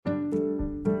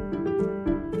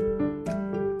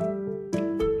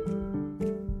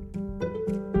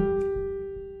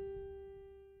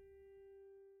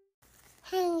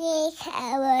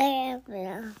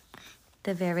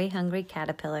The Very Hungry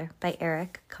Caterpillar by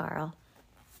Eric Carle.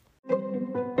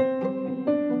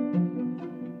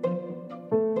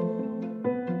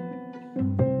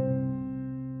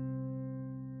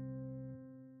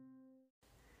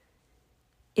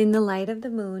 In the light of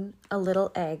the moon, a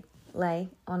little egg lay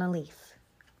on a leaf.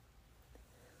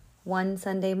 One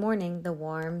Sunday morning, the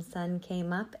warm sun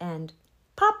came up and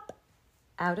pop!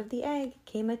 Out of the egg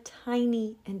came a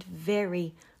tiny and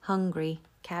very hungry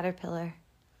caterpillar.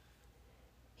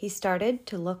 He started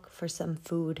to look for some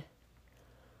food.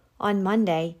 On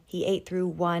Monday, he ate through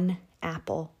one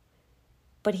apple,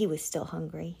 but he was still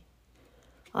hungry.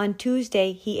 On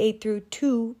Tuesday, he ate through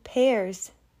 2 pears,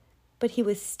 but he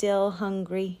was still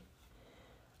hungry.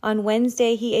 On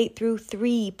Wednesday, he ate through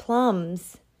 3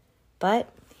 plums,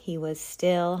 but he was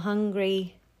still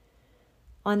hungry.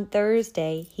 On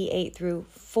Thursday, he ate through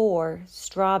 4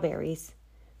 strawberries,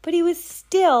 but he was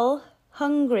still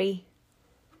hungry.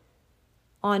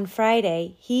 On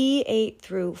Friday, he ate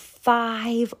through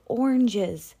 5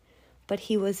 oranges, but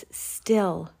he was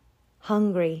still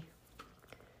hungry.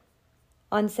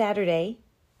 On Saturday,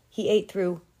 he ate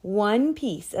through 1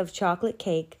 piece of chocolate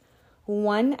cake,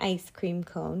 1 ice cream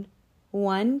cone,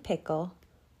 1 pickle,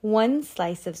 1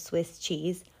 slice of Swiss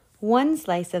cheese, 1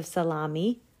 slice of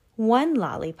salami, 1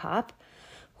 lollipop,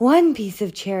 1 piece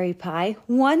of cherry pie,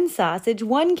 1 sausage,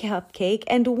 1 cupcake,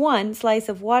 and 1 slice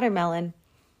of watermelon.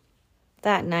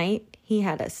 That night, he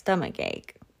had a stomach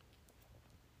ache.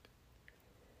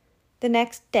 The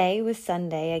next day was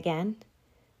Sunday again.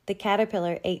 The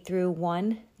caterpillar ate through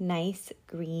 1 nice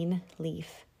green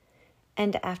leaf.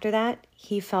 And after that,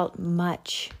 he felt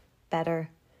much better.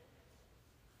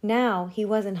 Now he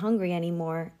wasn't hungry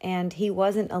anymore, and he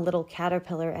wasn't a little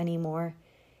caterpillar anymore.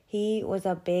 He was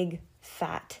a big,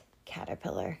 fat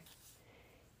caterpillar.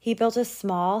 He built a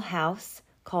small house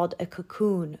called a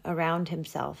cocoon around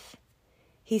himself.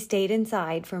 He stayed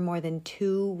inside for more than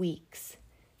 2 weeks.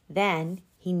 Then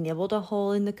he nibbled a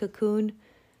hole in the cocoon,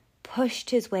 pushed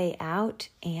his way out,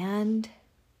 and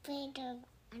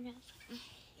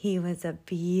he was a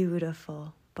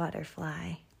beautiful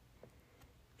butterfly.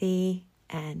 The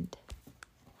end.